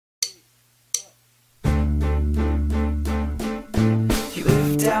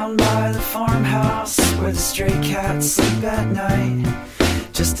down by the farmhouse where the stray cats sleep at night.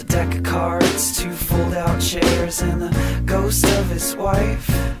 Just a deck of cards, two fold-out chairs, and the ghost of his wife.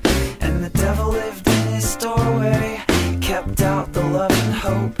 And the devil lived in his doorway, kept out the love and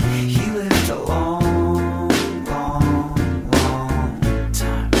hope. He lived a long, long, long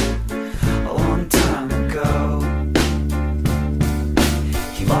time, a long time ago.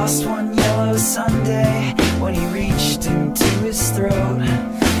 He lost one yellow Sunday when he reached into his throat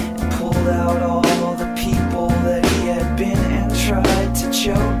and pulled out all the people that he had been and tried to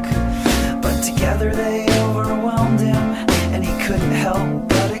choke. But together they overwhelmed him, and he couldn't help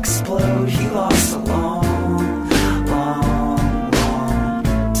but explode. He lost a long, long, long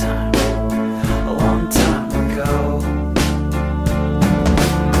time, a long time ago.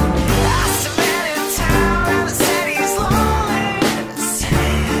 Asked a man in town and said he's lonely.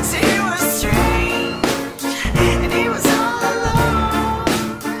 Said he was strange and he was all alone.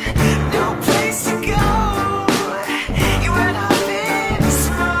 No place to go. He went up in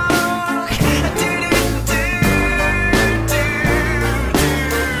smoke.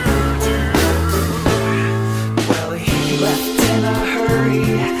 Well, he left in a hurry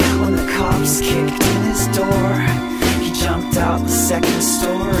when the cops kicked in his door. He jumped out the second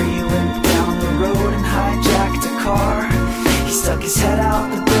story, limped down the road and hijacked a car. He stuck his head out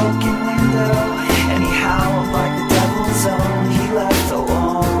the broken window and he howled like the devil's own. He left a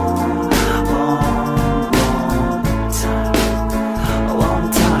long, long, long time, a long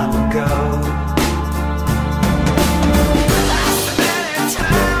time ago. Asked the man in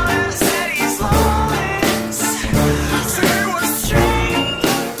town and said he's lonely. Said he was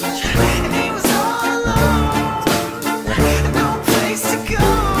strange and he was all alone. No place to go.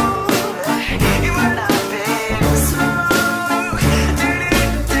 He went up in smoke.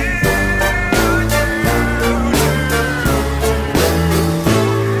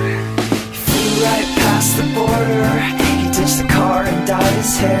 He flew right past the border. He ditched the car and dyed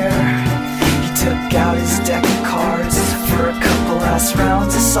his hair. He took out his deck of cards for a couple last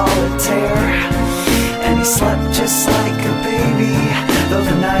rounds of solitaire. And he slept just like a baby, though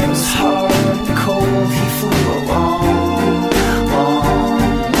the night was hard and cold. He flew a long,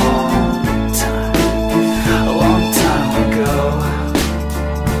 long, long time, a long time ago.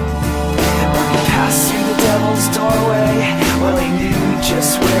 When he passed through the devil's doorway, well, he knew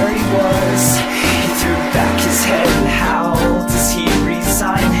just where he was. He threw back his head and howled as he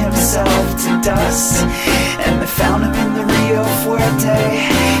resigned himself to dust. And they found him in the Rio Fuerte.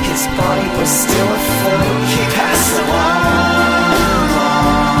 His body was still afloat.